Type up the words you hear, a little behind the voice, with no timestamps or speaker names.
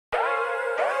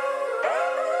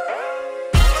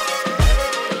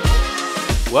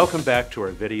Welcome back to our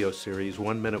video series,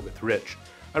 1 Minute with Rich.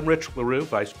 I'm Rich LaRue,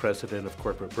 Vice President of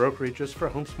Corporate Brokerages for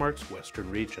HomeSmart's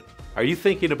Western region. Are you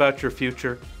thinking about your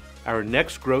future? Our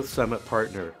next Growth Summit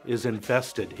partner is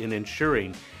invested in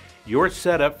ensuring you're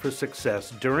set up for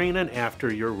success during and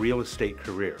after your real estate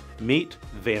career. Meet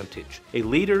Vantage, a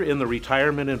leader in the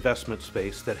retirement investment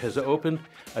space that has opened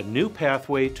a new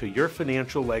pathway to your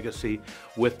financial legacy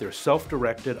with their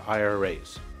self-directed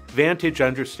IRAs. Vantage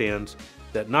understands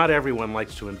that not everyone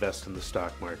likes to invest in the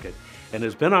stock market and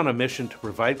has been on a mission to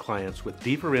provide clients with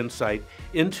deeper insight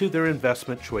into their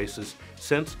investment choices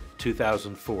since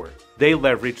 2004. They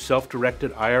leverage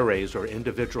self-directed IRAs or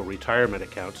individual retirement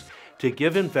accounts to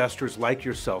give investors like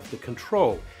yourself the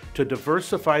control to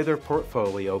diversify their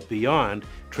portfolio beyond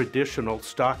traditional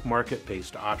stock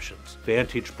market-based options.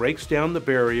 Vantage breaks down the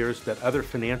barriers that other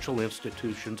financial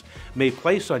institutions may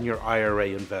place on your IRA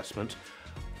investments,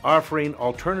 offering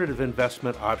alternative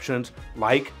investment options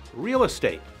like real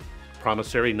estate,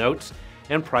 promissory notes,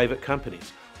 and private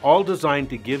companies, all designed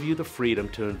to give you the freedom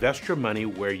to invest your money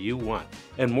where you want.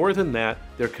 And more than that,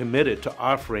 they're committed to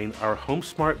offering our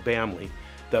HomeSmart family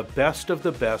the best of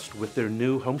the best with their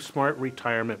new HomeSmart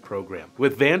retirement program.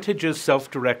 With Vantage's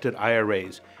self-directed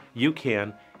IRAs, you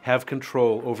can have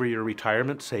control over your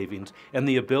retirement savings and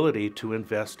the ability to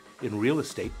invest in real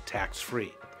estate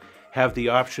tax-free. Have the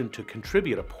option to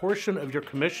contribute a portion of your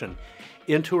commission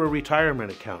into a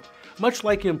retirement account, much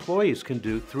like employees can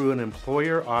do through an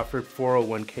employer-offered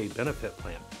 401k benefit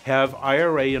plan. Have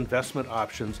IRA investment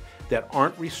options that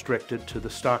aren't restricted to the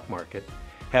stock market.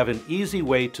 Have an easy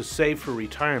way to save for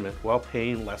retirement while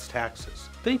paying less taxes.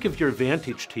 Think of your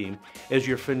Vantage team as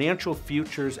your financial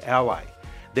future's ally.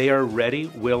 They are ready,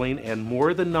 willing, and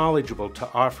more than knowledgeable to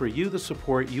offer you the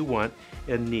support you want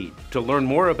and need. To learn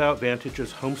more about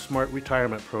Vantage's HomeSmart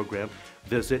retirement program,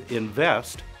 visit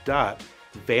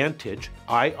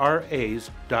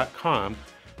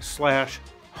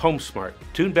invest.vantageiras.com/HomeSmart.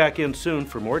 Tune back in soon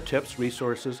for more tips,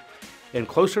 resources, and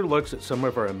closer looks at some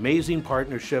of our amazing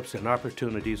partnerships and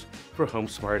opportunities for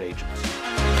HomeSmart agents.